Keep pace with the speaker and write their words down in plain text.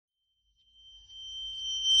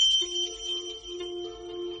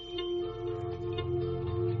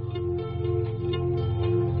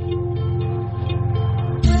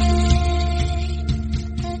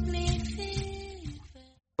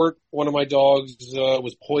one of my dogs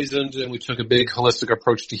was poisoned, and we took a big holistic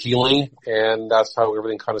approach to healing, and that's how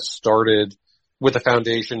everything kind of started, with the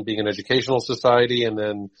foundation being an educational society, and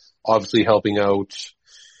then obviously helping out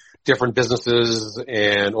different businesses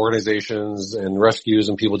and organizations and rescues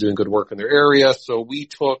and people doing good work in their area. So we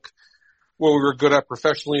took what we were good at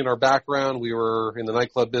professionally in our background. We were in the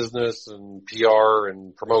nightclub business and PR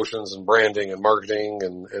and promotions and branding and marketing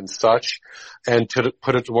and such, and to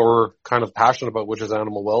put it to what we're kind of passionate about, which is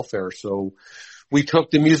animal welfare. So we took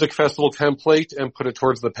the music festival template and put it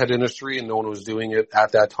towards the pet industry, and no one was doing it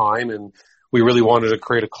at that time. And we really wanted to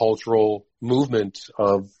create a cultural movement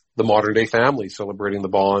of the modern day family, celebrating the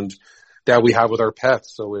bond that we have with our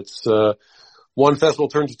pets. So it's, one festival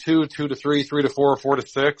turns to two, two to three, three to four, four to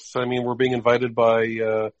six. I mean, we're being invited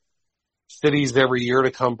by cities every year to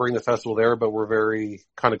come bring the festival there, but we're very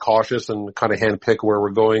kind of cautious and kind of handpick where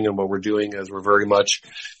we're going and what we're doing, as we're very much,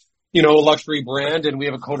 a luxury brand, and we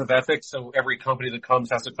have a code of ethics. So every company that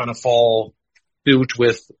comes has to kind of fall suit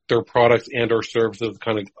with their products and our services,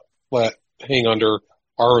 kind of hang under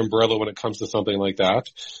our umbrella when it comes to something like that.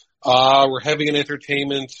 We're heavy in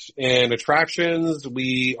entertainment and attractions.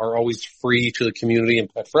 We are always free to the community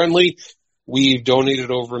and pet friendly. We've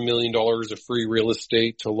donated over $1 million of free real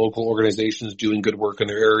estate to local organizations doing good work in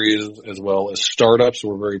their areas, as well as startups. So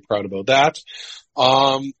we're very proud about that.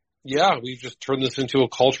 We've just turned this into a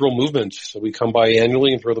cultural movement. So we come by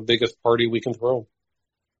annually and throw the biggest party we can throw.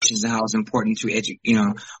 Is how it's important to educate,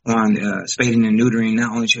 on spading and neutering,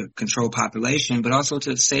 not only to control population, but also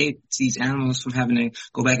to save these animals from having to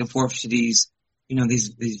go back and forth to these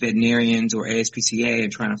veterinarians or ASPCA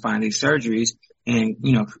and trying to find these surgeries, and,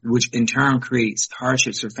 which in turn creates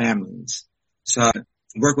hardships for families. So I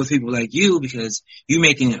work with people like you because you're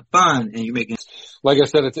making it fun, and you're making, like I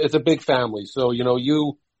said, it's a big family. So,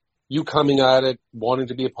 you coming at it, wanting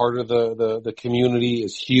to be a part of the community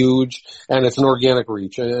is huge, and it's an organic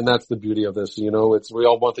reach, and that's the beauty of this. We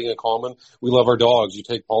all have one thing in common. We love our dogs. You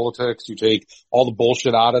take politics, you take all the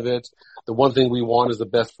bullshit out of it. The one thing we want is the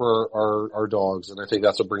best for our dogs, and I think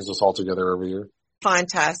that's what brings us all together every year.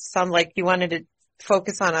 Contest. Sound like you wanted to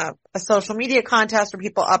focus on a social media contest where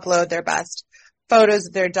people upload their best photos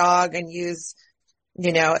of their dog and use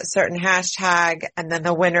a certain hashtag, and then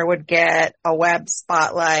the winner would get a web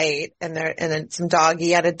spotlight and then some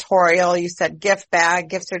doggy editorial. You said gift bag,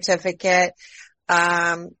 gift certificate,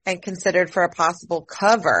 and considered for a possible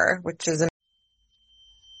cover, which is